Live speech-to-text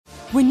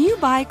When you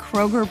buy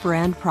Kroger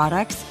brand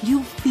products,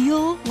 you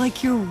feel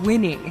like you're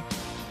winning.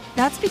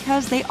 That's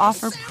because they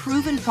offer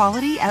proven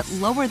quality at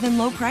lower than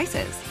low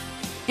prices.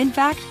 In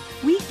fact,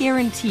 we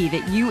guarantee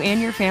that you and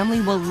your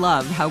family will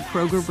love how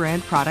Kroger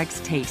brand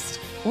products taste,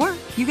 or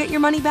you get your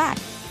money back.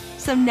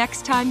 So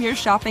next time you're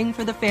shopping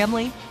for the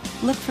family,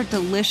 look for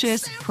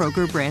delicious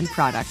Kroger brand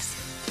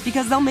products,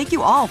 because they'll make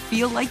you all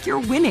feel like you're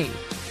winning.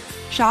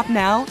 Shop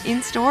now,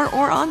 in-store,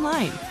 or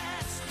online.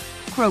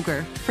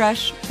 Kroger,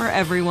 fresh for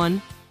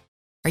everyone.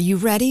 Are you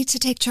ready to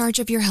take charge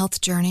of your health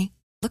journey?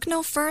 Look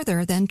no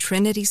further than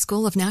Trinity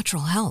School of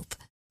Natural Health.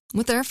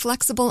 With their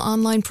flexible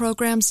online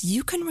programs,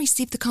 you can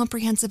receive the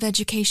comprehensive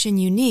education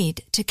you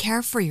need to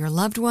care for your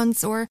loved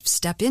ones or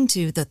step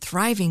into the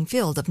thriving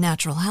field of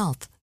natural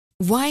health.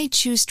 Why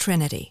choose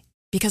Trinity?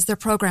 Because their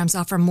programs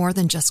offer more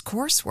than just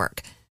coursework.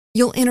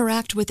 You'll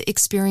interact with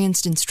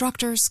experienced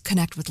instructors,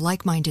 connect with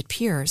like-minded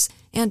peers,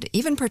 and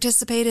even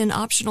participate in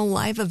optional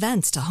live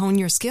events to hone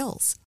your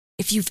skills.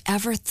 If you've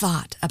ever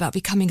thought about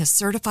becoming a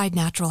certified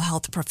natural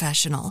health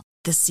professional,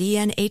 the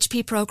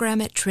CNHP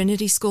program at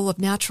Trinity School of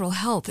Natural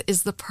Health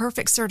is the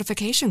perfect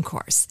certification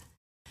course.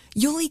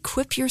 You'll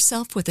equip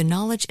yourself with the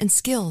knowledge and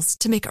skills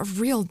to make a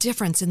real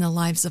difference in the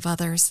lives of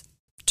others.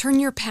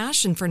 Turn your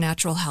passion for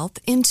natural health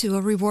into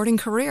a rewarding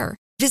career.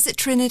 Visit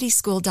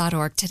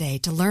trinityschool.org today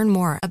to learn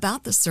more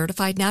about the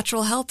Certified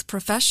Natural Health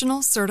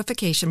Professional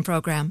Certification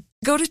Program.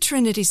 Go to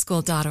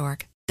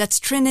trinityschool.org. That's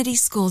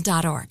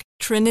trinityschool.org.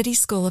 Trinity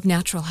School of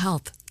Natural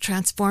Health.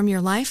 Transform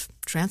your life,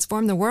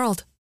 transform the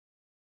world.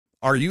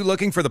 Are you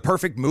looking for the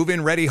perfect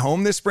move-in ready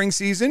home this spring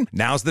season?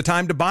 Now's the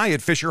time to buy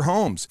at Fisher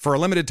Homes. For a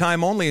limited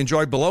time only,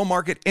 enjoy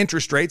below-market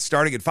interest rates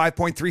starting at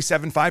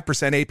 5.375%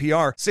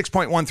 APR,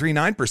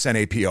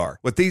 6.139% APR.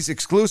 With these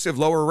exclusive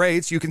lower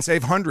rates, you can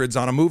save hundreds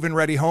on a move-in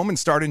ready home and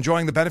start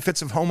enjoying the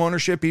benefits of home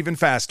ownership even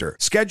faster.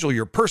 Schedule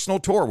your personal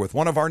tour with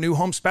one of our new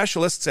home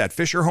specialists at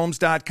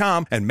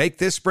FisherHomes.com and make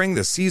this spring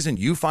the season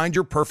you find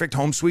your perfect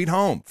home sweet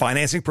home.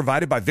 Financing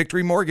provided by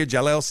Victory Mortgage,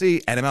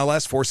 LLC,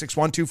 NMLS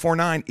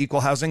 461249,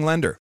 Equal Housing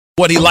Lender.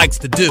 What he likes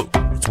to do,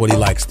 it's what he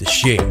likes to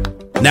share.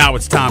 Now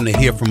it's time to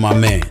hear from my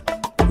man,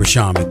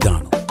 Rushion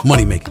McDonald.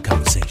 Money Making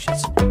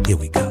Conversations. Here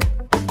we go.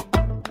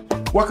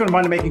 Welcome to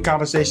Money Making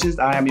Conversations.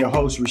 I am your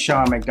host,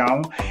 Rushion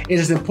McDonald. It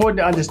is important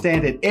to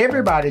understand that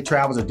everybody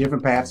travels a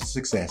different path to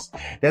success.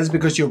 That's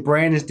because your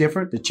brand is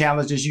different. The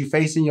challenges you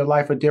face in your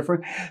life are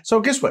different. So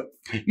guess what?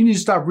 You need to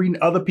stop reading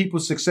other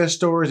people's success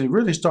stories and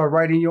really start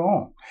writing your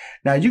own.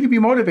 Now, you can be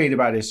motivated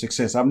by their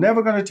success. I'm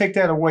never going to take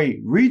that away.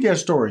 Read their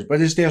stories,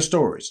 but it's their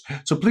stories.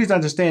 So please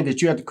understand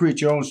that you have to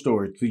create your own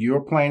story through your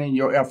planning,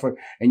 your effort,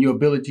 and your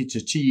ability to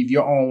achieve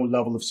your own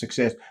level of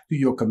success through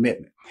your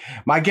commitment.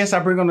 My guests I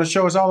bring on the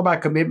show is all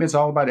about commitments,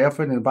 all about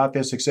effort, and about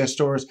their success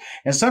stories.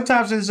 And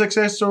sometimes in the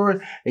success story,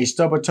 they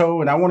stub a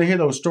toe. And I want to hear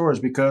those stories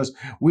because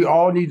we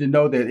all need to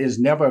know that it's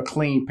never a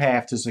clean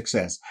path to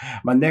success.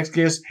 My next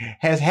guest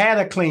has had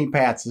a clean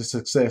path to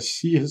success.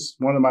 She is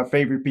one of my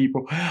favorite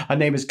people. Her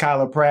name is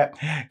Kyla Pratt.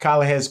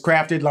 Kyla has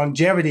crafted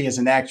longevity as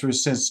an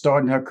actress since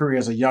starting her career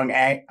at a young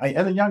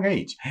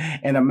age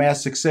and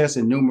amassed success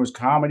in numerous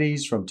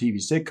comedies from TV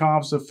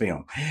sitcoms to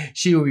film.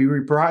 She will be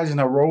reprising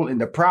her role in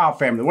The Proud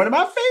Family, one of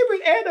my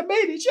favorite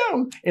animated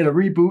shows, in a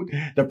reboot,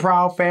 The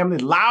Proud Family,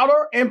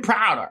 Louder and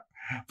Prouder,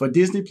 for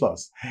Disney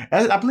Plus.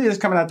 I believe it's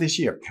coming out this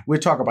year. We'll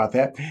talk about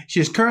that. She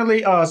is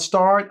currently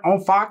starred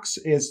on Fox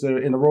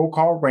in a role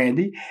called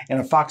Randy in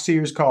a Fox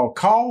series called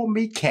Call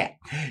Me Kat.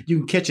 You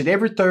can catch it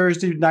every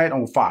Thursday night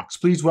on Fox.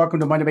 Please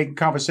welcome to Money Making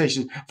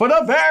Conversations for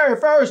the very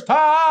first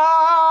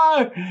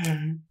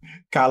time,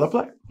 Kyla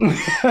Pratt. Well,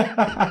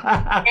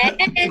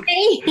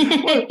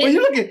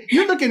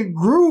 you're looking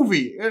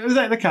groovy. Is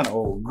that kind of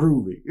old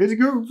groovy? Is it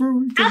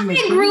groovy? I like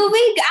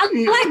groovy.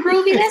 I like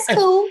groovy. That's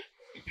cool.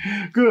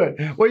 Good.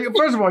 Well,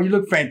 first of all, you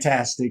look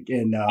fantastic,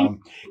 and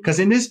because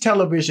in this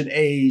television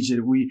age,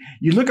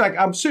 you look like,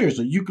 I'm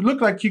seriously, you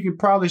look like you could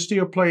probably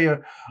still play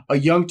a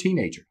young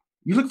teenager.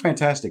 You look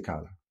fantastic,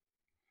 Kyla.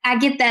 I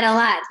get that a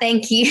lot.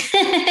 Thank you.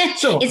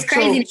 It's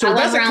crazy. So I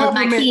that's walk around with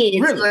my kids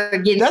really, who are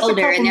getting that's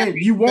older. That's a compliment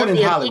you want in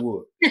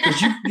Hollywood.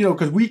 Because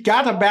because we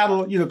got to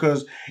battle,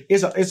 because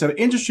it's an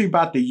industry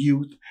about the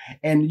youth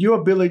and your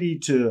ability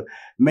to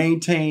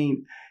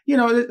maintain.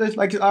 It's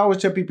like I always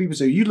tell people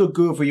say, you look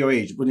good for your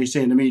age. When they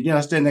say to me,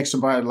 I stand next to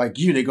somebody like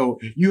you, they go,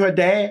 you her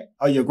dad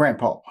or your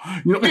grandpa?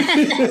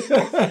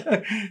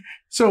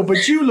 So,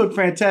 but you look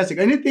fantastic.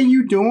 Anything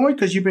you doing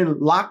because you've been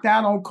locked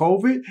down on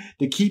COVID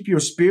to keep your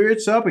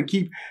spirits up and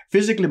keep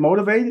physically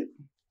motivated?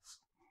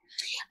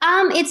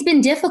 It's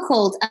been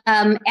difficult.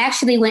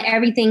 Actually, when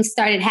everything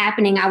started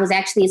happening, I was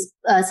actually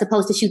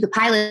supposed to shoot the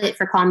pilot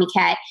for Call Me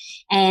Kat.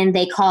 And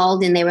they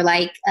called and they were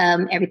like,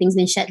 everything's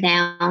been shut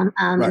down.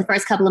 Right. The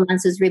first couple of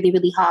months was really,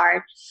 really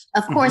hard.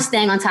 Of course,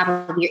 staying on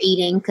top of your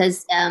eating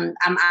because I'm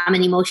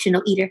an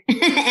emotional eater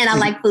and I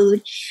like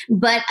food.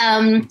 But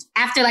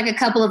after like a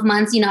couple of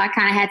months, I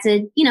kind of had to,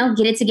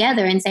 get it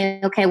together and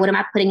say, okay, what am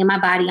I putting in my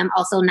body? I'm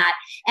also not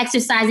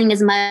exercising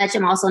as much.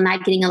 I'm also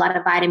not getting a lot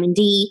of vitamin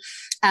D.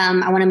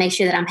 I want to make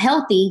sure that I'm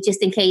healthy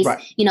just in case,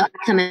 Right. I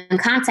come in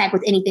contact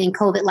with anything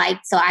COVID-like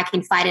so I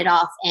can fight it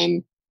off.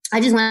 And I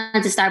just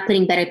wanted to start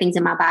putting better things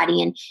in my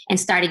body and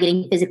started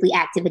getting physically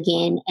active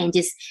again and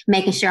just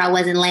making sure I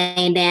wasn't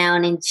laying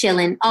down and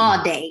chilling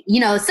all day.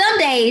 Some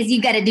days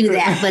you got to do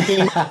that, but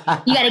then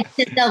you got to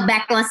get yourself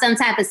back on some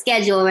type of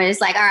schedule where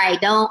it's like, all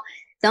right, don't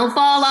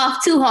fall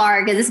off too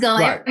hard because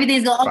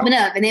everything's going to open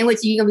up and then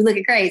you're going to be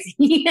looking crazy.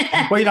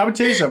 Well, I'm going to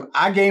tell you something.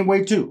 I gained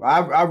weight too.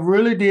 I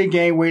really did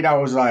gain weight. I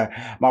was like,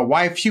 my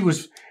wife, she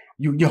was,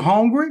 you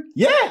hungry?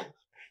 Yeah.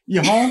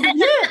 You hungry?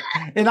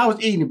 Yeah. And I was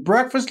eating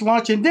breakfast,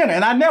 lunch, and dinner.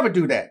 And I never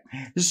do that.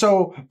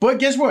 So, but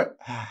guess what?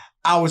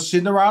 I was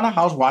sitting around the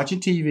house watching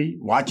TV,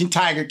 watching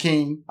Tiger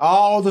King,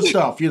 all the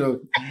stuff,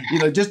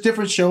 just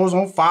different shows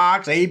on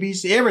Fox,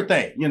 ABC,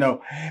 everything,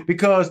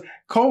 because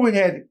COVID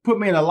had put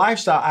me in a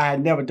lifestyle I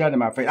had never done in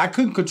my face. I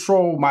couldn't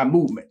control my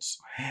movements.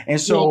 And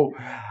so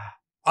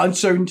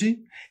uncertainty.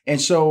 And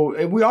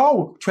so we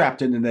all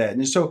trapped into that.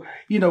 And so,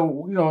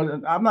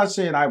 I'm not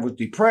saying I was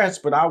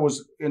depressed, but I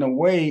was in a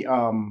way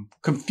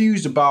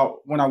confused about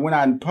when I went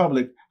out in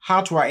public, how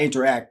do I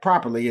interact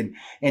properly? And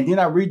then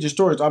I read the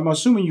stories. I'm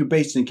assuming you're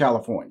based in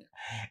California.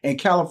 And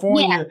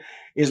California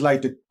is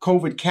like the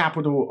COVID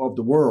capital of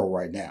the world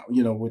right now,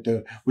 with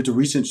the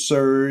recent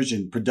surge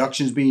and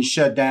productions being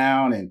shut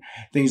down and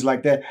things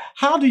like that.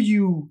 How do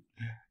you,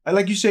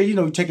 like you say,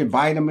 taking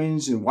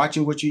vitamins and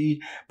watching what you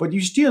eat, but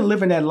you still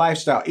live in that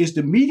lifestyle? Is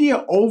the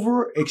media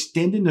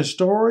overextending the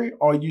story,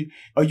 or you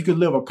can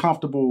live a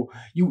comfortable,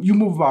 you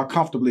move about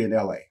comfortably in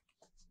LA?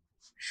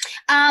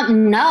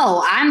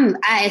 No,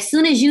 as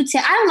soon as I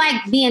don't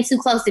like being too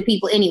close to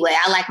people anyway.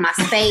 I like my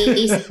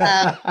space. It's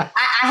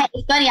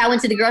funny. I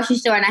went to the grocery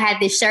store and I had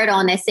this shirt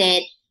on that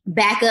said,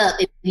 "Back up.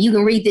 If you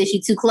can read this,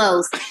 you're too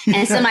close."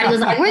 And somebody was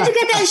like, "Where'd you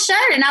get that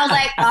shirt?" And I was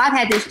like, "Oh, I've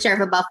had this shirt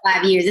for about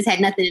 5 years. This had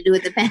nothing to do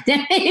with the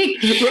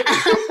pandemic."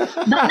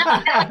 But no,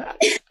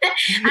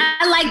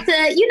 I like to,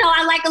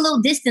 I like a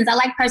little distance. I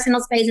like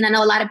personal space. And I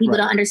know a lot of people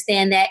don't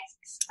understand that.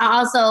 I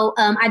also,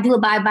 I do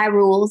abide by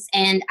rules,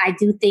 and I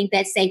do think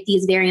that safety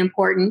is very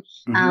important.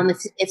 Mm-hmm.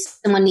 If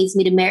someone needs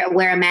me to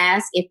wear a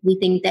mask, if we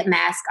think that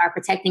masks are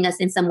protecting us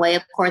in some way,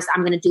 of course,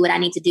 I'm going to do what I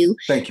need to do.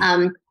 Thank you.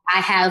 I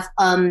have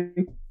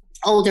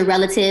older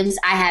relatives.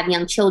 I have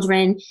young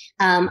children.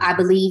 I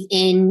believe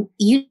in,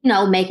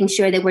 making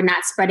sure that we're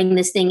not spreading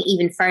this thing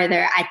even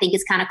further. I think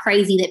it's kind of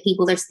crazy that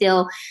people are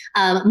still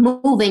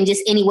moving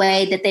just any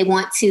way that they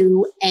want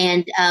to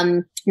and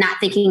not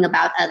thinking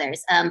about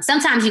others.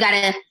 Sometimes you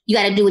gotta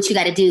do what you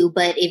gotta do.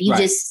 But if you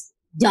just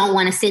don't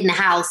want to sit in the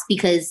house,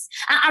 because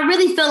I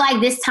really feel like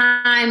this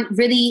time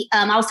really,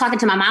 I was talking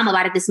to my mom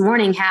about it this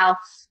morning, how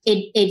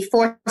it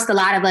forced a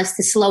lot of us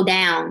to slow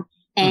down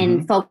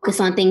and focus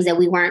on things that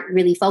we weren't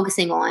really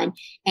focusing on.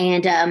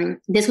 And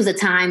this was a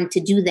time to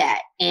do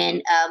that.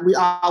 And we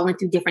all went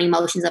through different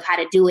emotions of how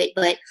to do it.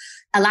 But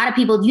a lot of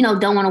people,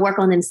 don't want to work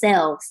on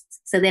themselves.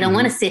 So they don't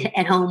want to sit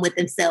at home with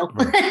themselves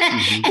and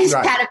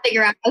try to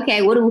figure out,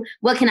 okay,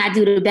 what can I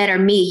do to better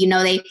me?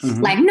 They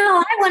like, no,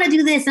 I want to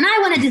do this and I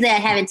want to do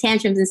that, having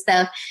tantrums and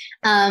stuff.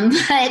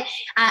 But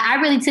I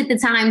really took the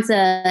time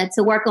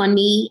to work on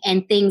me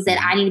and things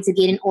that I needed to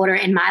get in order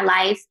in my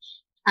life.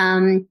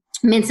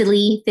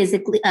 Mentally,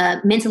 physically,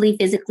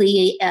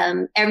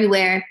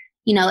 everywhere,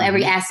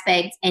 every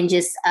aspect, and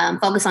just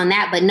focus on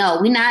that. But no,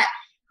 we're not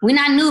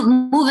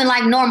moving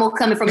like normal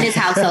coming from this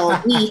household.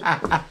 We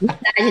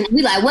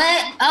like,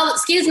 what? Oh,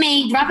 excuse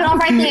me. Drop it off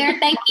right there.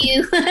 Thank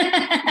you.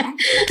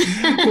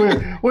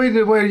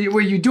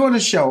 Where you're doing a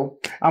show,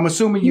 I'm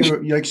assuming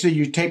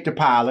you taped the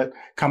pilot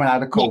coming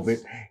out of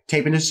COVID,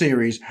 taping the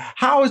series.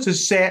 How is the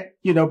set,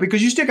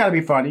 because you still got to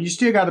be funny. You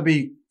still got to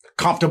be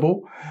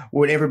comfortable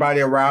with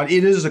everybody around.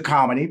 It is a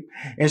comedy.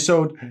 And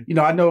so,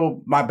 I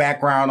know my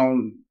background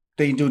on,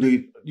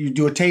 you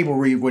do a table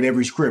read with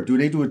every script. Do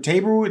they do a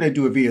table read? They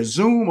do it via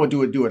Zoom, or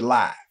do it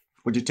live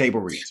with the table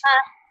reads?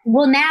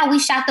 Well, now we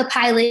shot the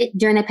pilot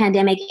during the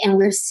pandemic, and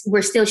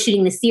we're still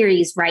shooting the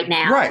series right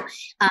now. Right.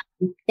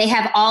 They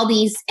have all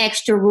these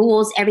extra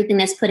rules, everything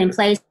that's put in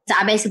place. So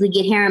I basically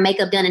get hair and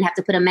makeup done and have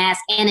to put a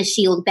mask and a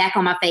shield back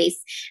on my face.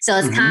 So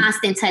it's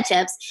constant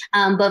touch-ups.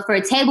 But for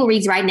table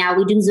reads right now,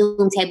 we do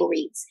Zoom table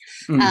reads.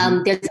 There's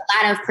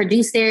a lot of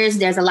producers.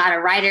 There's a lot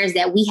of writers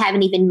that we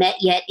haven't even met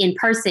yet in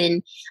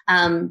person.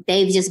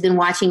 They've just been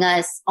watching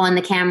us on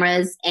the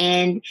cameras.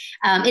 And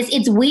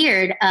it's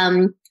weird.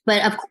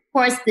 But of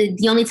course,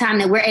 the only time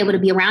that we're able to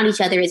be around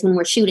each other is when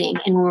we're shooting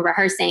and when we're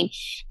rehearsing.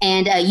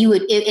 And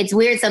it's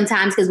weird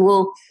sometimes because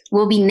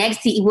we'll be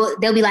next to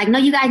they'll be like, no,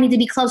 you guys need to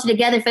be closer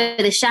together for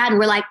the shot. And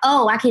we're like,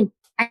 oh, I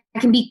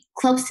can be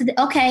close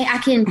to okay, I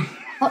can.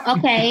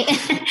 Okay.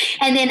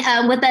 And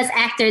then with us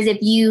actors, if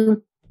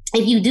you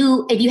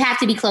have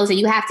to be closer,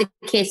 you have to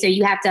kiss or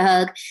you have to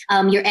hug,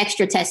 you're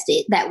extra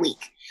tested that week.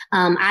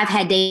 I've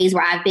had days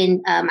where I've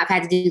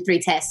had to do 3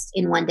 tests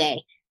in one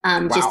day.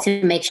 Just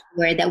to make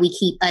sure that we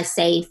keep us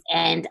safe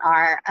and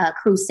our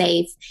crew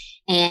safe.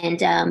 And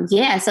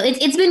so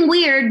it's been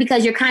weird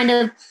because you're kind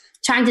of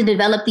trying to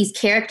develop these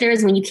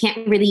characters when you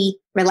can't really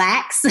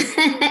relax.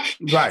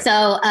 Right.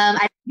 So I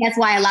think that's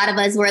why a lot of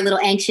us were a little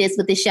anxious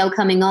with the show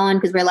coming on,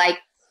 because we're like,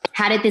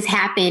 how did this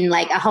happen?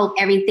 Like, I hope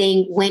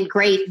everything went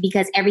great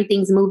because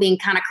everything's moving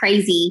kind of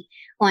crazy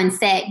on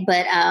set.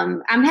 But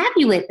I'm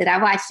happy with it.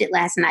 I watched it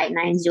last night and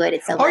I enjoyed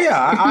it so much. Oh,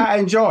 yeah, I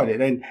enjoyed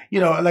it. And,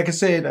 like I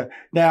said,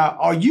 now,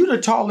 are you the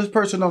tallest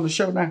person on the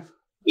show now?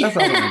 That's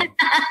all I know.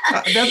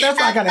 That's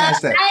why I got to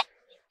ask that.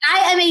 I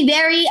am a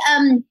very,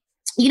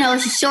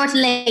 short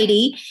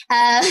lady.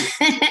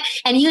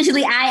 And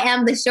usually I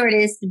am the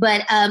shortest.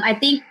 But I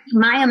think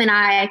Mayim and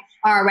I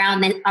are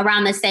around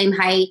the same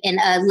height. And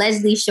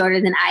Leslie's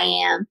shorter than I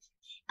am.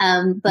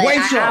 But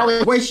I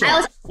always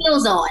have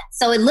heels on.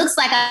 So it looks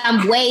like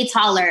I'm way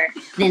taller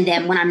than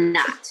them when I'm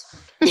not.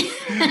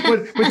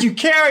 but you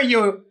carry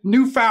your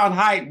newfound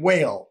height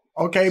well.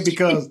 Okay,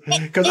 because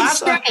I've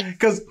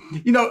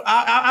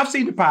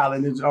seen the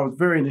pilot and I was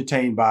very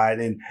entertained by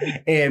it,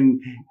 and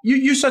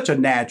you're such a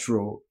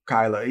natural,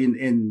 Kyla,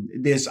 in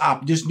this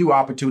new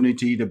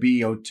opportunity to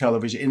be on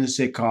television in a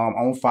sitcom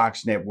on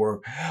Fox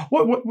Network.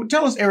 What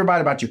tell us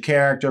everybody about your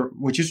character,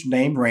 which is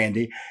named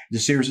Randy. The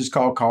series is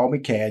called Call Me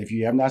Kat. If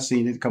you have not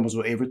seen it, it comes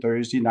every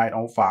Thursday night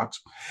on Fox.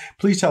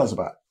 Please tell us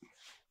about it.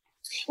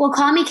 Well,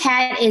 Call Me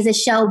Kat is a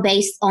show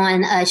based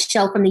on a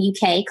show from the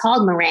UK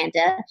called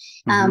Miranda.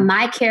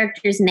 My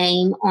character's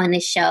name on the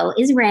show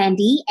is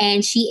Randy,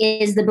 and she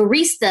is the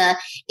barista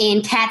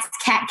in Kat's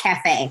Cat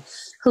Cafe,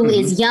 who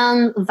is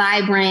young,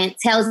 vibrant,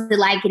 tells it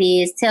like it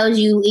is, tells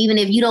you even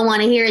if you don't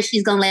want to hear it,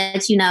 she's going to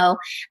let you know.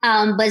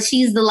 But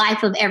she's the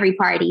life of every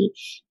party.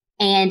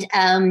 And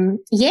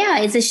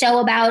it's a show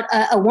about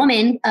a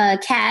woman,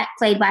 Kat,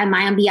 played by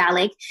Mayim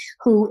Bialik,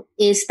 who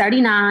is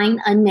 39,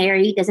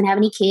 unmarried, doesn't have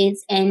any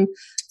kids. And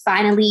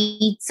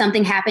finally,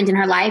 something happened in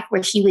her life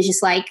where she was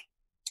just like,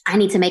 I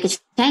need to make a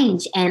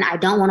change and I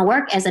don't want to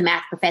work as a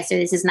math professor.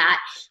 This is not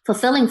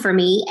fulfilling for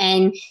me.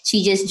 And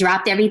she just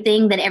dropped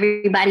everything that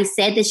everybody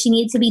said that she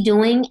needed to be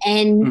doing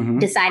and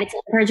decided to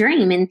live her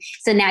dream. And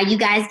so now you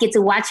guys get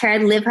to watch her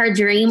live her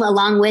dream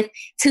along with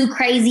two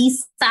crazy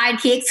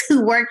sidekicks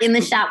who work in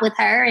the shop with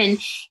her. And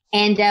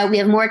we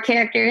have more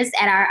characters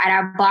at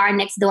our bar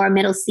next door,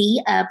 Middle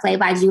C, played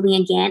by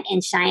Julian Gant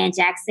and Cheyenne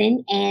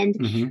Jackson. And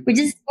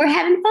we're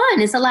having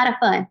fun. It's a lot of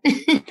fun.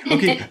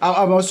 Okay.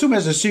 I'm assuming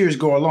as the series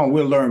go along,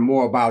 we'll learn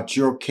more about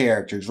your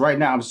characters. Right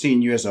now, I'm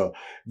seeing you as a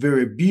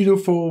very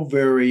beautiful,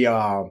 very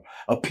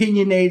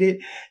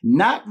opinionated,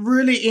 not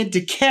really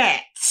into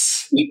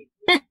cats,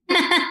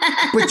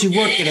 but you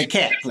work in a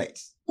cat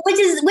place. Which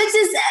is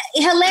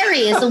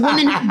hilarious. A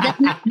woman who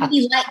doesn't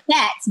really like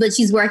cats, but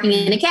she's working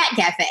in a cat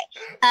cafe.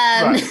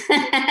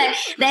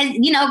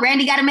 Then,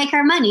 Randy got to make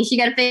her money. She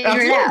got to figure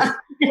it out.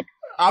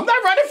 I'm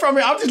not running from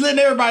it. I'm just letting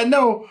everybody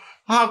know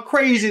how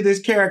crazy this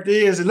character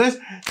is. And let's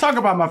talk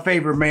about my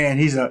favorite man.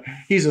 He's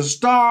a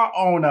star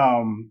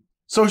on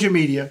social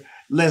media,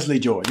 Leslie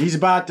Jordan. He's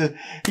about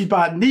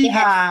knee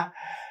high.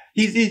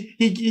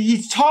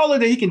 He's taller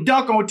than he can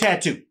dunk on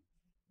tattoo.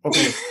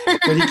 Okay,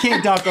 but he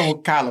can't dunk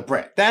on Kyla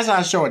Pratt. That's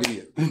how short he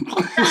is.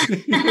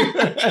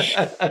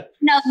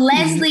 No,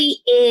 Leslie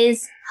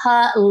is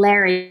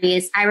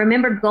hilarious. I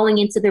remember going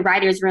into the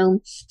writer's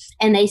room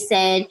and they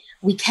said,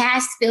 we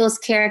cast Phil's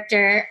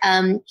character.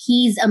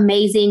 He's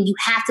amazing. You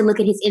have to look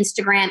at his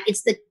Instagram.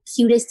 It's the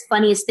cutest,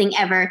 funniest thing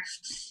ever.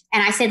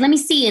 And I said, let me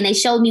see. And they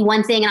showed me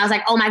one thing and I was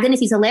like, oh my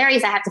goodness, he's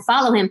hilarious. I have to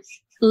follow him.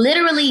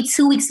 Literally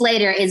 2 weeks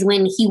later is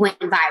when he went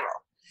viral.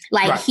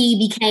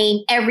 He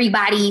became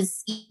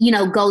everybody's,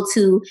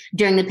 go-to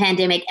during the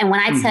pandemic. And when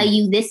I tell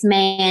you this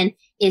man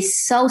is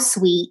so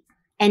sweet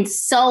and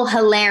so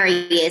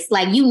hilarious,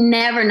 you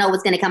never know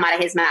what's going to come out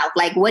of his mouth.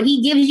 What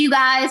he gives you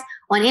guys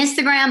on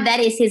Instagram, that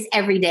is his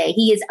everyday.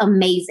 He is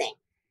amazing.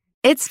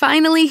 It's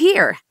finally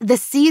here, the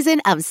season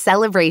of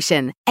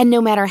celebration. And no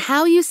matter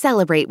how you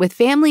celebrate with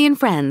family and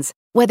friends,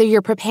 whether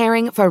you're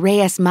preparing for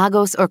Reyes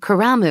Magos or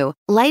Karamu,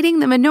 lighting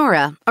the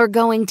menorah, or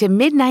going to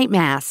midnight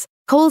mass,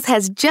 Kohl's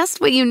has just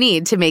what you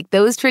need to make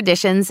those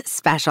traditions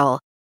special.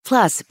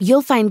 Plus,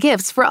 you'll find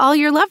gifts for all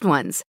your loved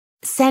ones.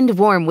 Send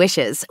warm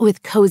wishes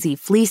with cozy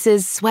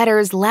fleeces,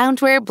 sweaters,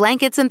 loungewear,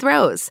 blankets, and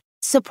throws.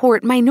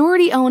 Support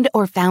minority-owned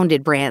or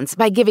founded brands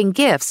by giving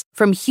gifts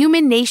from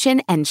Human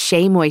Nation and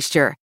Shea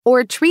Moisture.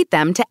 Or treat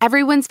them to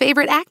everyone's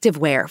favorite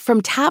activewear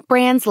from top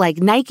brands like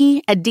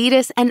Nike,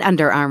 Adidas, and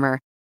Under Armour.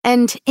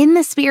 And in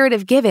the spirit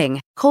of giving,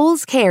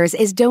 Kohl's Cares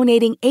is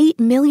donating $8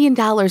 million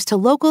to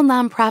local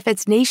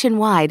nonprofits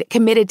nationwide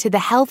committed to the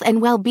health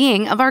and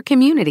well-being of our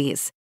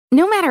communities.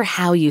 No matter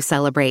how you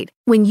celebrate,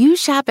 when you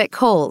shop at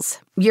Kohl's,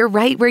 you're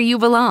right where you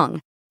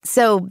belong.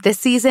 So this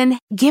season,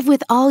 give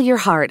with all your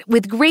heart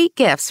with great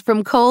gifts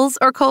from Kohl's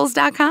or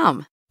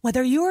Kohl's.com.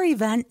 Whether your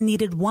event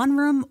needed one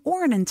room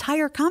or an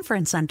entire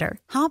conference center,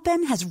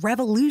 Hopin has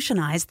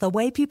revolutionized the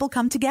way people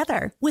come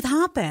together. With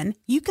Hopin,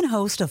 you can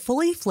host a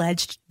fully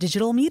fledged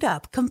digital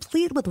meetup,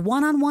 complete with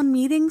one-on-one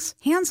meetings,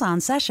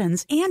 hands-on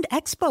sessions, and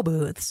expo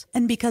booths.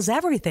 And because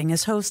everything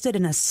is hosted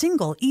in a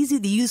single,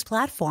 easy-to-use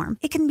platform,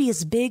 it can be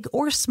as big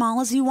or small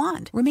as you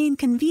want, remain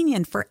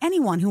convenient for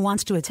anyone who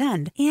wants to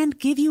attend, and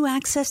give you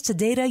access to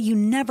data you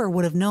never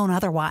would have known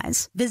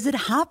otherwise. Visit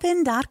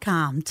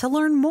hopin.com to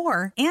learn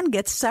more and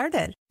get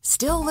started.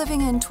 Still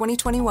living in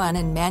 2021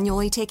 and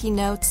manually taking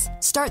notes?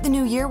 Start the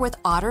new year with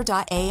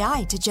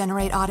Otter.ai to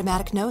generate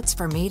automatic notes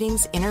for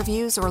meetings,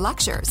 interviews, or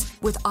lectures.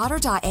 With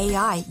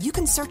Otter.ai, you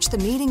can search the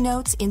meeting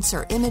notes,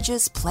 insert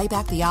images, play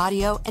back the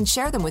audio, and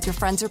share them with your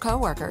friends or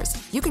coworkers.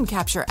 You can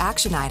capture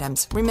action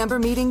items, remember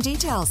meeting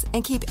details,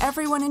 and keep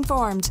everyone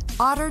informed.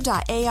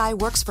 Otter.ai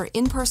works for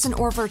in-person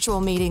or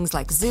virtual meetings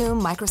like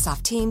Zoom,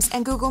 Microsoft Teams,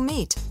 and Google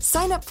Meet.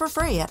 Sign up for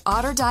free at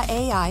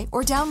Otter.ai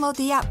or download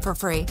the app for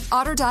free.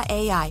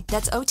 Otter.ai.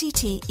 That's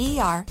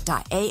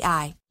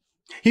OTTER.ai.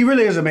 He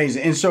really is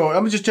amazing. And so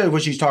let me just tell you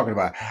what she's talking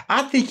about.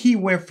 I think he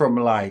went from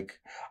like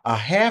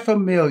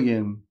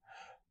 500,000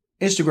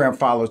 Instagram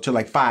followers to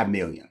like 5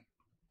 million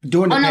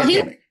during the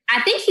pandemic.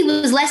 I think he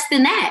was less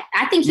than that.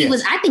 I think he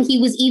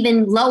was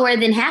even lower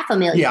than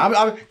 500,000.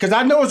 Yeah, because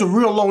I know it's a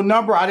real low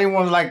number. I didn't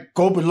want to like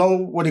go below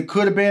what it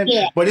could have been.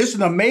 Yeah. But it's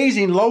an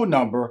amazing low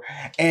number.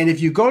 And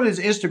if you go to his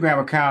Instagram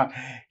account,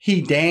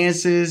 he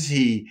dances.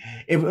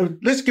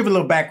 Let's give a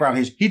little background.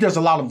 He does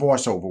a lot of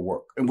voiceover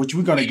work, which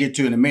we're going to get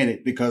to in a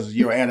minute because of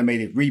your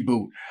animated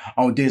reboot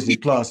on Disney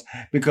Plus.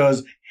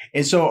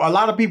 And so a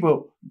lot of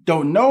people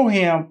don't know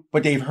him,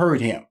 but they've heard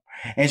him.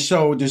 And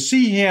so to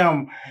see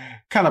him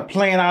kind of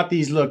playing out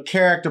these little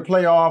character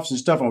playoffs and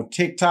stuff on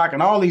TikTok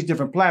and all these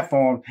different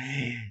platforms,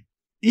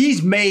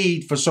 he's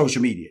made for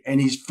social media,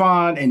 and he's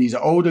fun, and he's an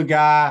older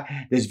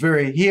guy that's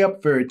very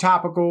hip, very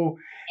topical,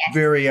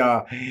 very, if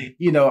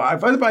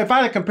I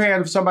had to compare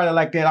him to somebody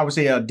like that, I would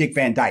say a Dick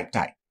Van Dyke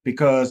type,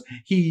 because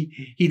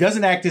he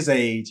doesn't act his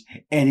age,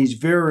 and he's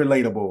very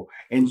relatable,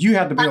 and you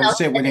have to be on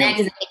set with him. He doesn't act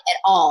his age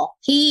at all.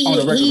 He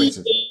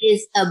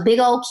is a big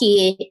old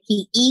kid.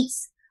 He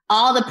eats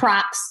all the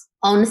props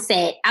on the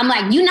set. I'm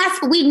like,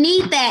 we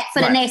need that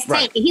for the next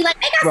take. And he's like,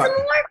 they got some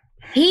more.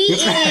 He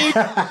is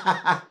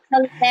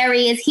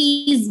hilarious.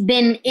 He's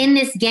been in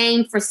this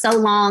game for so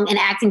long and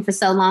acting for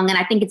so long. And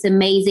I think it's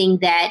amazing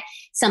that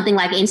something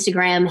like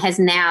Instagram has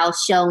now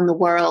shown the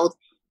world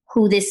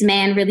who this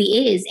man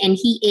really is. And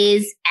he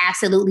is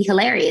absolutely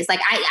hilarious.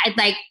 Like I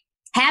like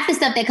half the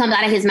stuff that comes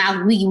out of his mouth.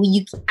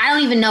 I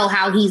don't even know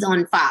how he's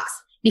on Fox.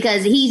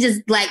 Because he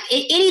just like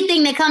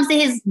anything that comes to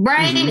his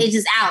brain is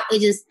just out.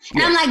 And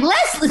I'm like,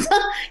 Leslie,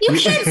 you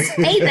can't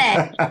say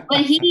that.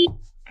 But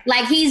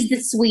he's the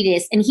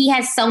sweetest, and he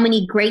has so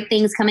many great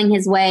things coming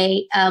his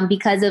way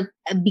because of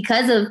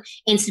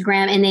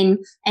Instagram,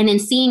 and then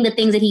seeing the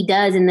things that he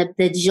does and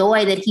the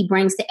joy that he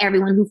brings to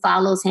everyone who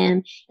follows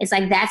him. It's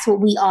like that's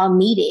what we all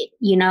needed,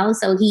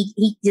 So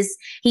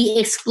he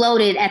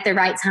exploded at the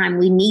right time.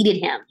 We needed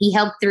him. He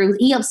helped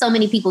so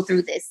many people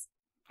through this.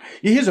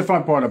 Here's the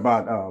fun part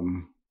about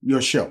your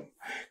show,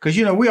 because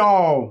we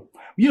all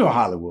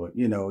Hollywood.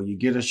 You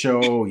get a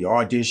show, you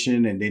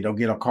audition, and they don't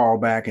get a call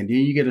back, and then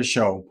you get a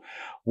show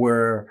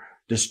where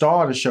the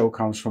star of the show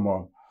comes from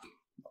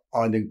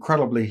an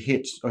incredibly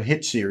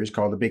hit series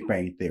called The Big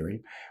Bang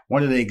Theory.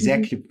 One of the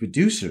executive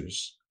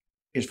producers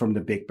is from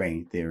The Big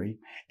Bang Theory,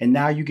 and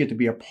now you get to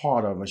be a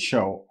part of a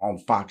show on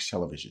Fox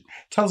Television.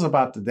 Tell us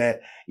about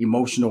that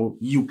emotional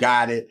 "you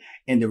got it"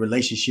 and the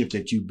relationship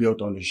that you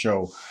built on the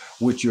show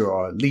with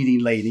your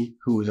leading lady,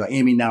 who is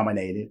Emmy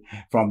nominated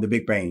from The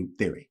Big Bang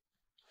Theory.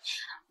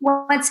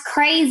 What's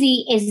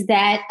crazy is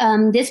that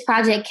this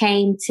project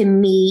came to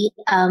me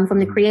from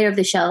the creator of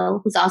the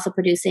show, who's also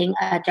producing,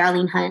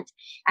 Darlene Hunt.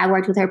 I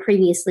worked with her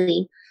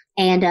previously.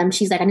 And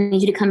she's like, I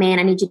need you to come in.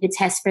 I need you to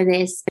test for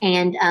this.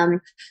 And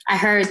I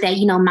heard that,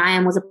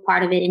 Mayim was a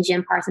part of it and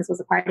Jim Parsons was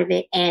a part of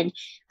it. And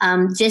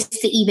just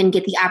to even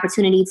get the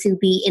opportunity to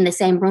be in the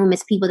same room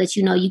as people that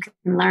you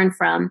can learn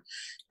from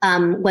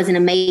was an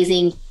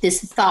amazing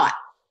thought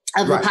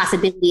of the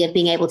possibility of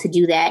being able to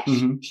do that.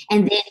 Mm-hmm.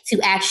 And then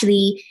to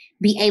actually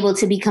be able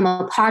to become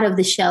a part of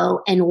the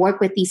show and work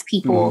with these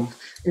people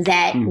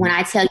that when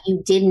I tell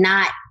you did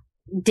not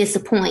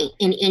disappoint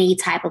in any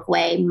type of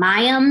way.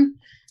 Mayim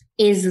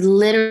is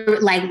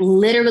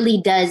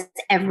literally does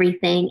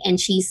everything. And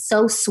she's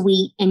so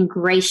sweet and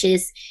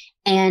gracious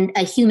and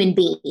a human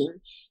being.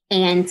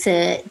 And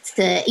to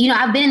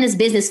I've been in this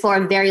business for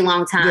a very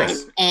long time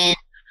and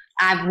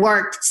I've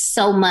worked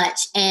so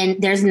much,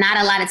 and there's not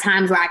a lot of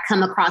times where I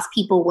come across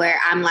people where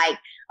I'm like,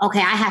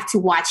 okay, I have to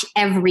watch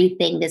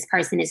everything this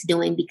person is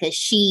doing because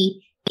she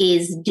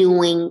is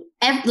doing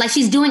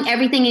she's doing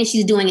everything and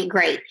she's doing it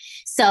great.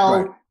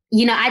 So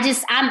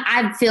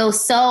I feel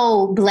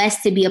so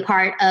blessed to be a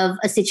part of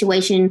a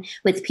situation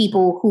with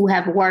people who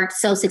have worked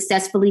so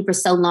successfully for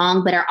so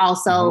long, but are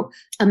also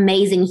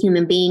amazing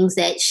human beings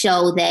that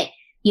show that,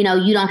 you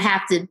don't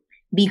have to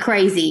be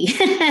crazy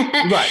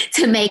Right.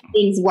 to make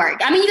things work.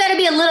 I mean, you got to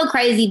be a little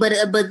crazy, but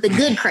the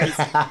good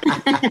crazy.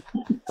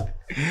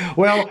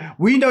 Well,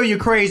 we know you're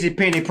crazy,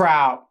 Penny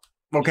Proud.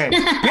 Okay,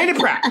 Penny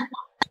Proud.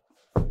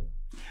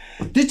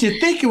 Did you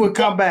think it would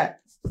come back?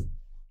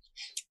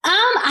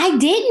 I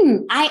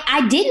didn't.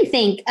 I didn't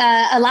think.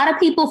 A lot of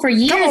people for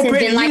years Come on, have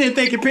Penny. been like, You didn't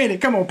think of Penny.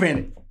 Come on,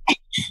 Penny.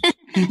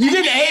 You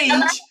didn't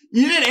age.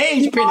 You didn't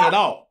age Penny at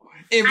all.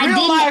 In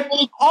real life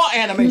or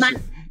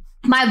animation.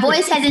 My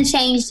voice hasn't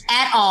changed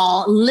at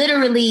all.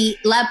 Literally,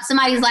 like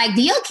somebody's like,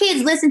 "Do your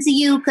kids listen to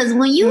you? Because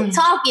when you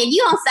talking,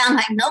 you don't sound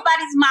like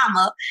nobody's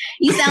mama.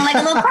 You sound like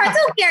a little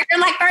cartoon character."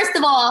 Like, first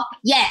of all,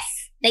 yes,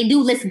 they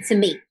do listen to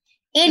me.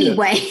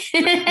 Anyway,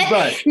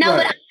 Right,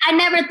 but I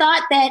never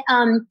thought that.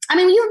 I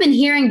mean, you've been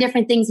hearing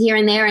different things here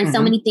and there, and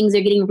so many things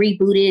are getting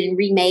rebooted and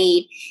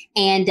remade,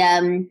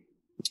 and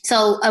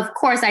so of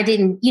course I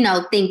didn't,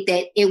 think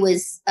that it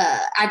was.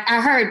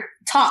 I heard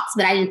talks,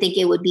 but I didn't think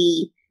it would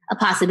be a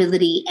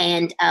possibility.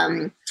 And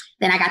then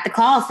I got the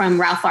call from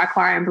Ralph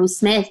Farquhar and Bruce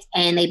Smith,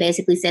 and they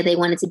basically said they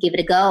wanted to give it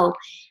a go.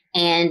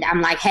 And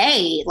I'm like,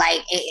 hey,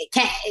 like,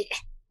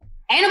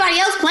 ain't nobody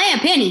else playing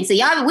Penny,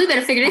 so we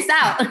better figure this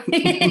out.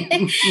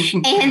 And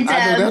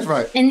I know that's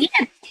right. And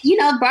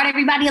yeah, brought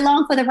everybody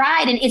along for the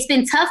ride. And it's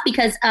been tough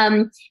because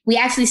we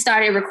actually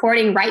started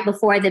recording right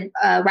before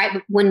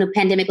right when the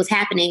pandemic was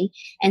happening,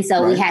 and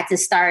so we had to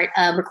start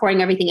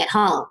recording everything at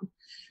home.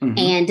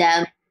 And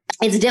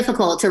it's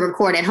difficult to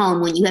record at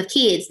home when you have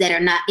kids that are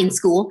not in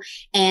school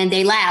and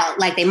they loud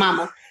like they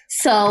mama.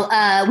 So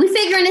we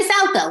figuring this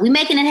out though. We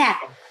making it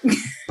happen.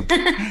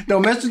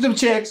 Don't mess with them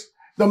checks.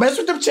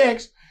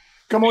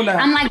 Come on now.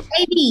 I'm like,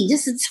 baby,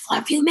 just for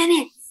a few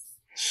minutes.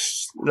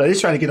 They're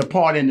trying to get a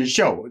part in the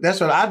show.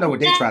 That's what I know what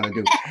they're trying to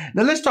do.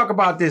 Now let's talk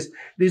about this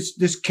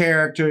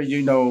character.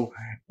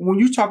 When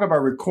you talk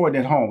about recording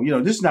at home,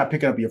 this is not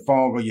picking up your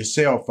phone or your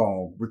cell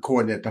phone,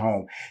 recording at the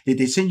home. Did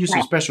they send you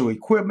some special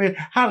equipment?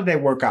 How did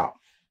that work out?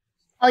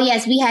 Oh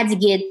yes, we had to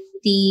get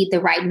the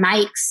right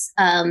mics,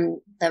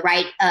 the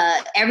right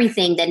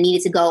everything that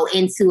needed to go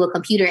into a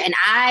computer. And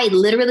I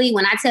literally,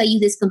 when I tell you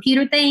this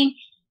computer thing,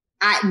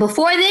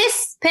 before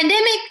this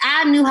pandemic,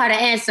 I knew how to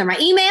answer my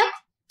email.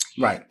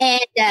 Right.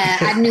 And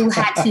I knew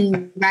how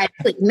to write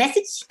a quick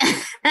message.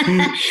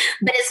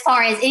 But as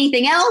far as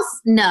anything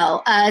else,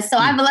 no. So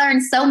I've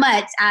learned so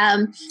much.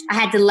 I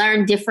had to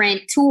learn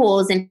different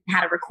tools and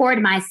how to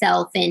record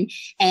myself and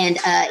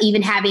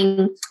even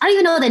having, I don't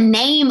even know the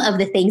name of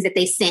the things that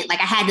they sent. Like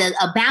I had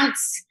a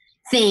bounce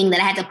thing that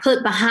I had to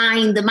put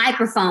behind the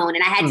microphone,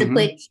 and I had to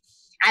put,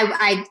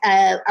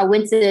 I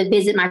went to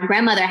visit my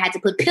grandmother. I had to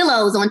put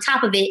pillows on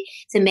top of it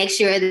to make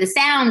sure the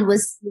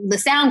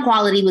sound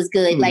quality was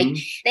good. Like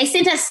they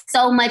sent us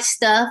so much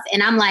stuff,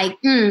 and I'm like,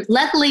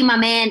 luckily my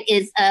man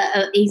is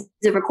he's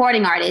a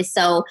recording artist,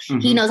 so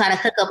he knows how to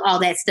hook up all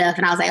that stuff.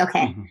 And I was like,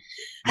 okay,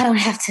 I don't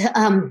have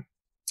to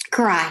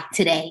cry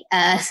today.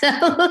 So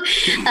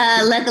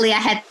luckily I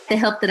had the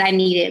help that I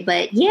needed.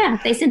 But yeah,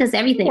 they sent us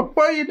everything.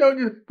 Well, you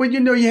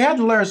had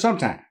to learn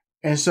sometime.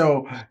 And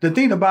so the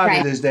thing about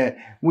it is that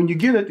when you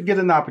get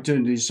an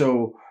opportunity,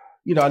 so,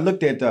 I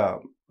looked at,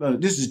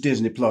 this is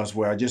Disney Plus,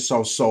 where I just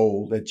saw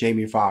Soul that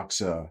Jamie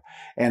Foxx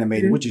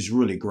animated, which is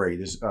really great.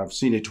 I've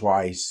seen it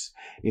twice.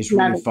 It's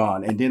really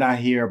fun. And then I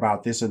hear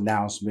about this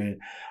announcement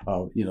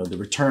of, the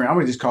return. I'm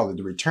going to just call it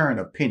the return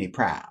of Penny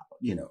Proud.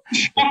 The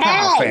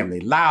Proud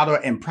family, louder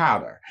and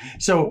prouder.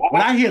 So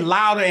when I hear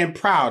louder and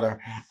prouder,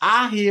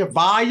 I hear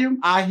volume.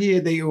 I hear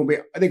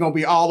they're gonna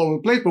be all over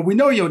the place. But we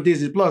know you're on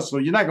Disney Plus, so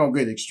you're not gonna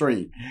get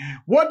extreme.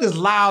 What does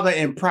louder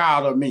and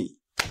prouder mean?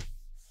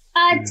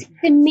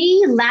 To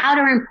me,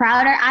 louder and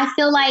prouder, I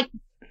feel like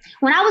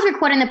when I was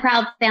recording the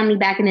Proud Family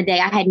back in the day,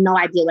 I had no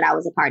idea what I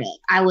was a part of.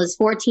 I was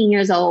 14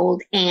 years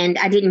old, and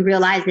I didn't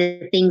realize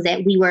the things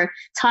that we were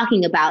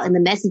talking about and the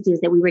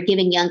messages that we were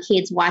giving young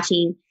kids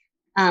watching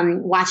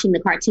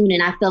the cartoon.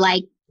 And I feel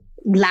like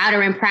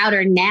louder and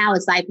prouder now,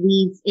 it's like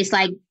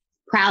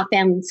Proud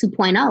Family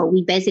 2.0.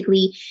 We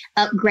basically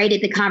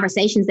upgraded the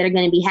conversations that are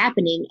going to be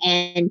happening.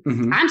 And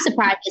I'm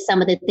surprised at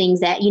some of the things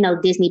that,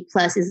 Disney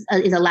Plus is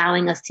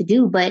allowing us to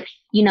do. But,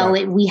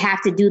 we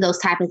have to do those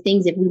type of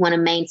things if we want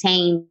to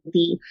maintain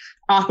the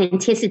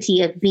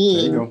authenticity of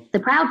being the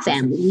Proud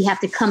Family. We have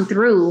to come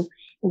through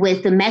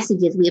with the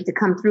messages. We have to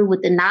come through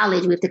with the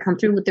knowledge. We have to come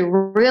through with the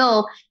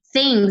real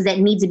things that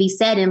need to be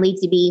said and need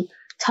to be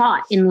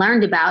taught and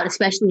learned about,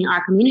 especially in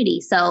our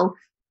community. So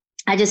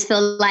I just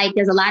feel like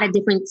there's a lot of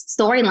different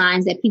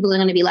storylines that people are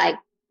going to be like,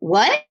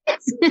 what?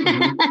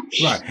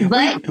 Right.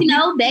 But,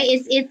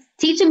 it's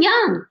teach them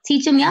young.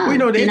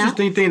 The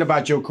interesting thing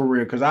about your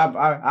career, because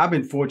I've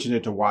been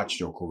fortunate to watch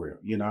your career.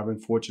 I've been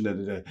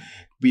fortunate to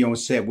be on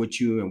set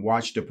with you and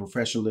watch the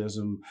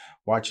professionalism,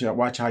 watch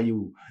how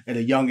you, at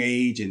a young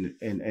age and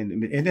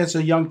as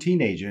a young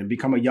teenager and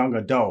become a young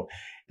adult.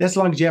 That's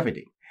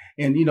longevity.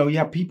 And, you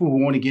have people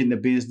who want to get in the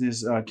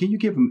business. Can you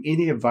give them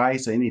any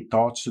advice or any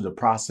thoughts to the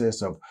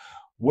process of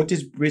what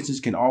this business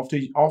can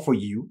offer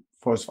you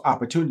for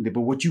opportunity,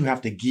 but what you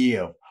have to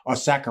give or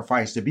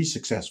sacrifice to be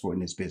successful in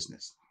this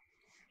business?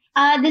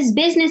 This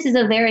business is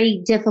a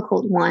very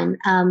difficult one.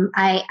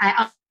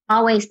 I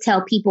always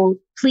tell people,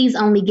 please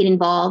only get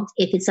involved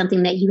if it's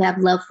something that you have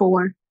love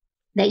for,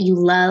 that you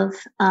love.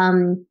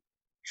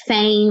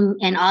 Fame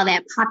and all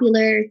that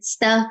popular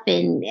stuff,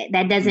 and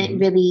that doesn't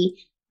really,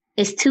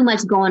 it's too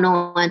much going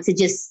on to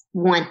just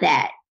want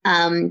that.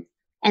 And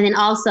then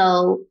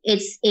also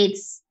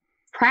it's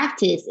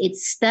practice,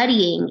 it's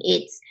studying,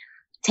 it's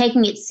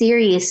taking it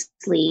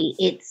seriously.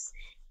 It's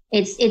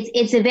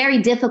a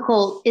very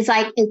difficult,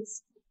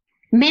 it's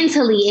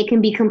mentally, it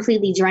can be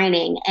completely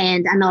draining.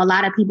 And I know a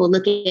lot of people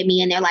look at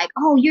me and they're like,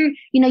 oh, you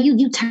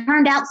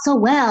turned out so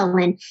well.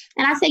 And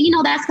I say,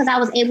 that's because I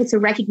was able to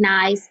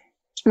recognize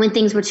when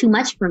things were too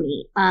much for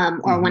me,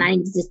 or when I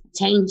needed to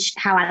change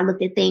how I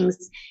looked at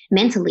things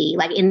mentally.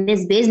 Like in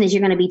this business,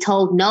 you're going to be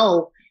told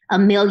no a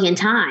million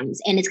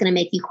times, and it's going to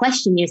make you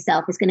question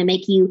yourself. It's going to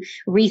make you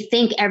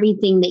rethink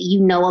everything that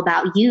you know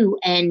about you.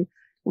 And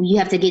you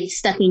have to get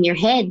stuck in your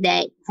head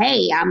that,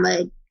 hey, I'm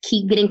going to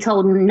keep getting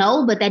told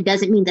no, but that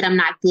doesn't mean that I'm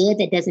not good.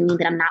 That doesn't mean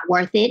that I'm not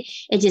worth it.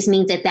 It just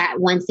means that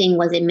one thing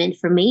wasn't meant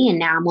for me. And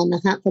now I'm on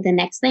the hunt for the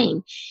next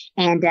thing.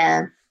 And,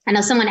 I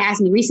know someone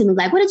asked me recently,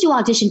 like, what did you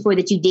audition for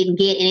that you didn't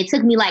get? And it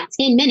took me like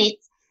 10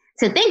 minutes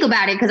to think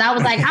about it. Cause I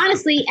was like,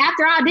 honestly,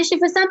 after I audition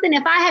for something,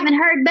 if I haven't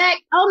heard back,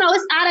 oh no,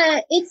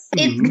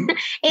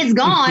 it's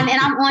gone. And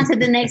I'm on to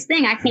the next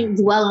thing. I can't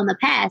dwell on the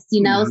past,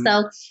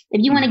 So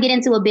if you want to get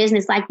into a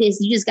business like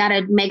this, you just got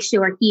to make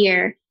sure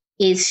here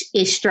is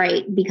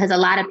straight, because a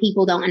lot of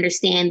people don't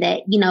understand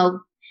that,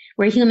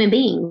 we're human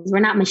beings.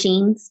 We're not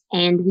machines,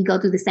 and we go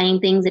through the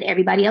same things that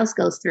everybody else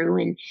goes through.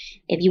 And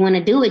if you want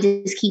to do it,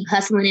 just keep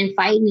hustling and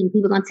fighting, and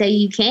people are going to tell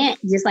you can't.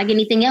 Just like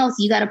anything else,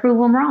 you got to prove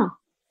them wrong.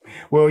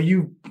 Well,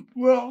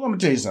 let me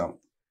tell you something.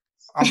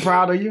 I'm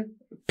proud of you.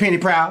 Penny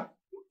proud.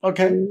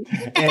 Okay.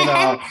 And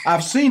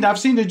I've seen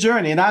the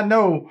journey, and I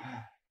know,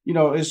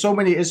 it's so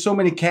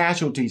many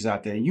casualties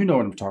out there. You know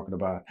what I'm talking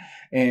about.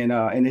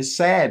 And it's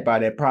sad by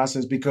that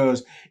process,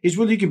 because it's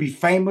really, you can be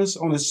famous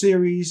on a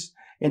series,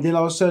 and then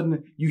all of a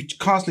sudden you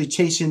constantly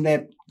chasing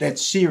that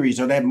series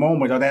or that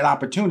moment or that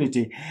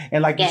opportunity.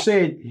 And like you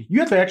said,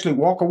 you have to actually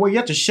walk away. You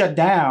have to shut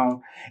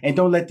down and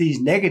don't let these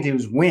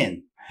negatives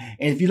win.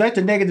 And if you let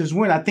the negatives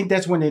win, I think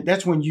that's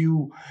when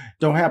you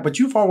don't have, but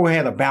you've always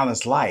had a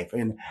balanced life.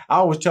 And I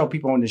always tell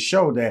people on this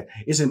show that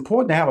it's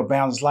important to have a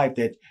balanced life,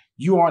 that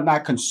you are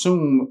not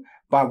consumed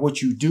by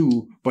what you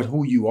do, but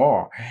who you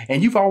are.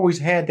 And you've always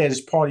had that as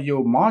part of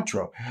your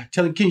mantra.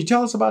 Can you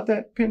tell us about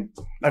that, Penny?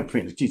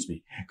 Penny, excuse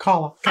me.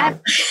 Carla.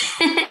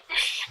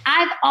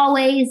 I've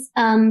always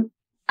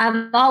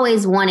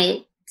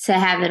wanted to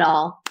have it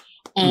all.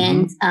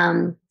 And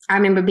I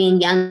remember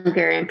being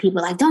younger and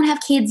people like, don't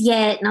have kids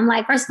yet. And I'm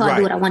like, first of all, I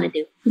do what I want to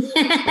do.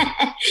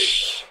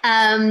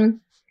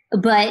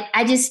 But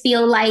I just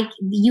feel like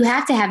you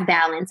have to have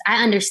balance.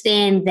 I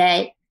understand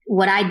that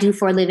what I do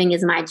for a living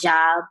is my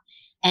job,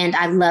 and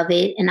I love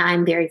it. And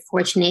I'm very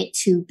fortunate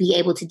to be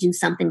able to do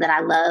something that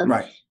I love.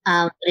 Right.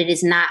 But it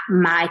is not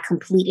my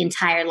complete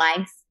entire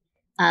life.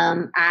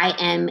 I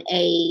am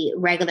a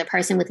regular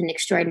person with an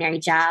extraordinary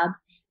job.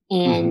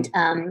 And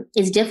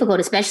it's difficult,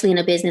 especially in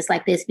a business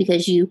like this,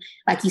 because you,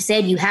 like you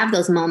said, you have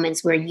those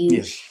moments where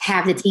you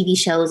have the TV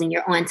shows and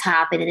you're on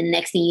top. And then the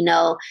next thing you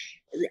know,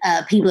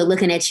 people are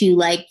looking at you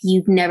like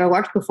you've never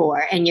worked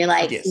before. And you're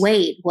like,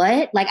 wait,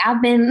 what? Like,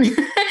 I've been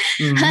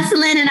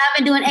hustling and I've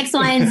been doing X,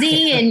 Y, and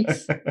Z.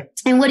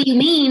 And what do you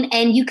mean?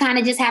 And you kind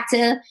of just have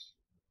to,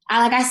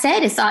 like I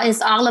said,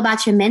 it's all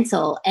about your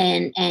mental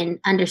and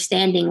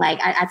understanding. Like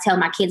I tell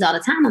my kids all the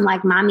time, I'm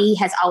like, mommy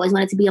has always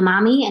wanted to be a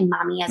mommy, and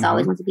mommy has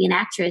always wanted to be an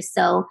actress.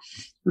 So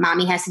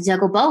mommy has to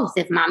juggle both.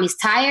 If mommy's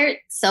tired,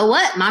 so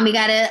what? Mommy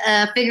got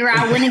to figure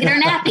out when to get her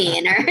nap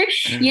in, or,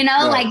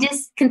 like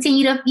just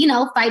continue to,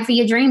 fight for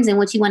your dreams and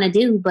what you want to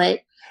do. But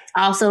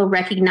also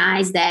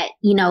recognize that,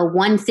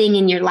 one thing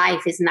in your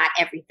life is not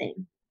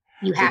everything.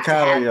 You have to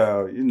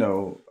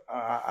have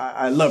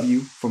I love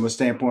you from a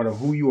standpoint of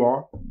who you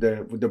are,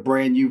 the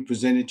brand you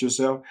presented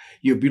yourself.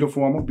 You're a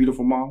beautiful woman,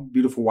 beautiful mom,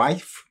 beautiful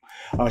wife.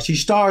 She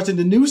stars in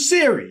the new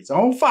series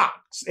on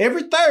Fox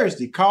every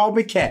Thursday, Call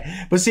Me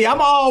Kat. But see, I'm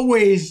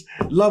always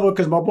love her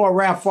because my boy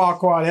Ralph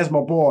Farquhar, that's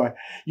my boy,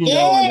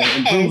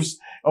 and Bruce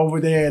over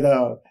there,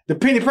 the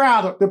Penny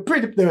Proud,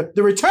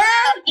 the return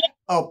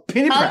of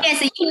Penny Proud. Okay,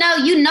 so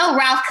you know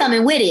Ralph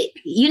coming with it.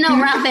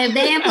 Ralph, if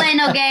they ain't playing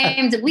no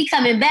games, we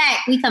coming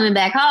back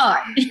hard.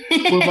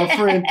 Well, my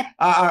friend,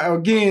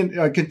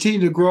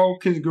 continue to grow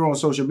on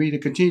social media,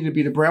 continue to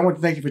be the brand. I want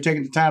to thank you for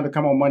taking the time to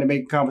come on Money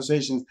Making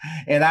Conversations.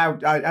 And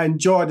I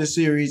enjoyed the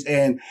series.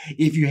 And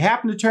if you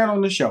happen to turn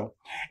on the show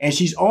and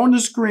she's on the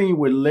screen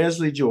with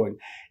Leslie Jordan,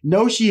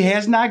 no, she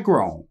has not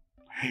grown.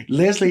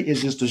 Leslie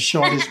is just the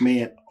shortest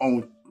man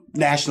on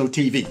national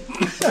TV.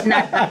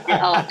 Not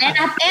at all. And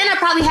I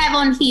probably have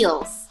on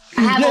heels.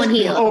 I have on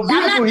heels. Oh,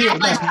 beautiful heels.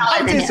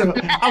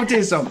 I'm tell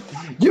you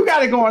something. You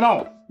got it going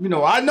on.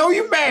 I know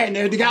you married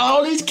there. You got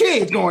all these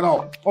kids going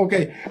on.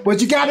 Okay.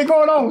 But you got it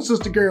going on,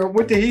 sister girl,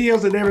 with the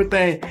heels and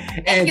everything.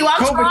 And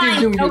I'm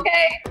trying,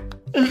 okay?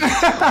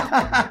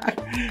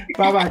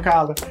 Bye-bye,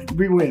 Carla.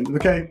 We win,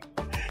 okay?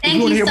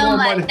 Thank you so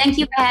much. Thank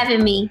you for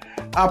having me.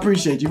 I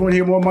appreciate you. If you want to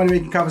hear more Money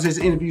Making Conversations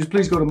interviews,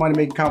 please go to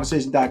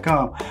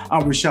moneymakingconversation.com.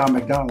 I'm Rushion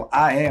McDonald.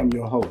 I am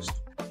your host.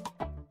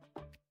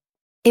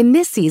 In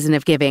this season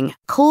of giving,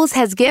 Kohl's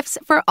has gifts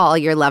for all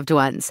your loved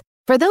ones.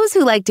 For those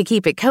who like to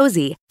keep it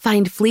cozy,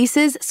 find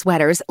fleeces,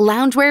 sweaters,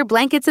 loungewear,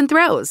 blankets, and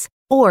throws.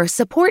 Or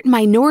support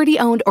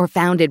minority-owned or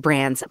founded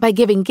brands by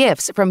giving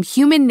gifts from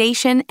Human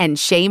Nation and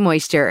Shea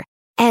Moisture.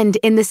 And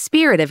in the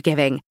spirit of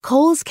giving,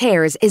 Kohl's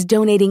Cares is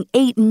donating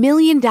 $8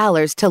 million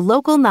to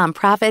local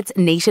nonprofits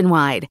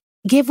nationwide.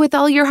 Give with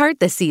all your heart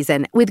this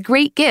season with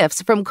great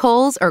gifts from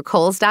Kohl's or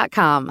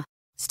Kohls.com.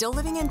 Still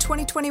living in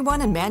 2021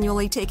 and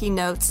manually taking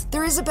notes?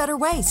 There is a better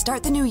way.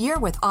 Start the new year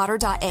with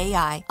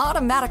Otter.ai.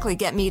 Automatically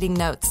get meeting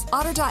notes.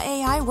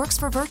 Otter.ai works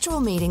for virtual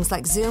meetings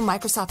like Zoom,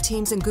 Microsoft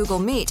Teams, and Google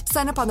Meet.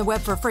 Sign up on the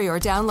web for free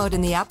or download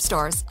in the app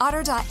stores.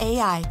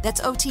 Otter.ai.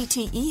 That's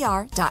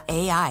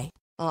OTTER.ai.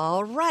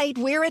 All right,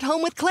 we're at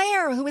home with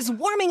Claire, who is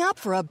warming up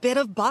for a bit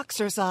of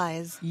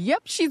boxercise.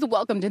 Yep, she's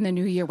welcomed in the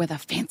new year with a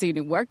fancy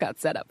new workout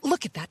setup.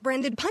 Look at that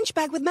branded punch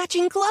bag with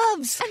matching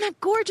gloves. And that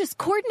gorgeous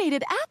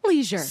coordinated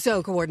athleisure.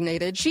 So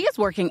coordinated. She is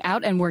working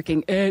out and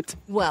working it.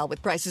 Well,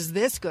 with prices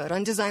this good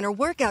on designer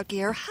workout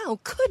gear, how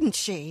couldn't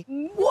she?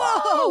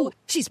 Whoa!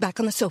 She's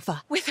back on the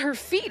sofa. With her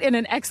feet in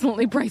an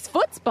excellently priced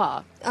foot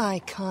spa.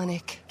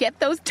 Iconic. Get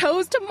those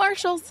toes to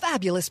Marshall's.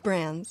 Fabulous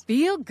brands.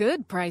 Feel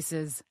good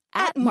prices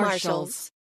at Marshall's.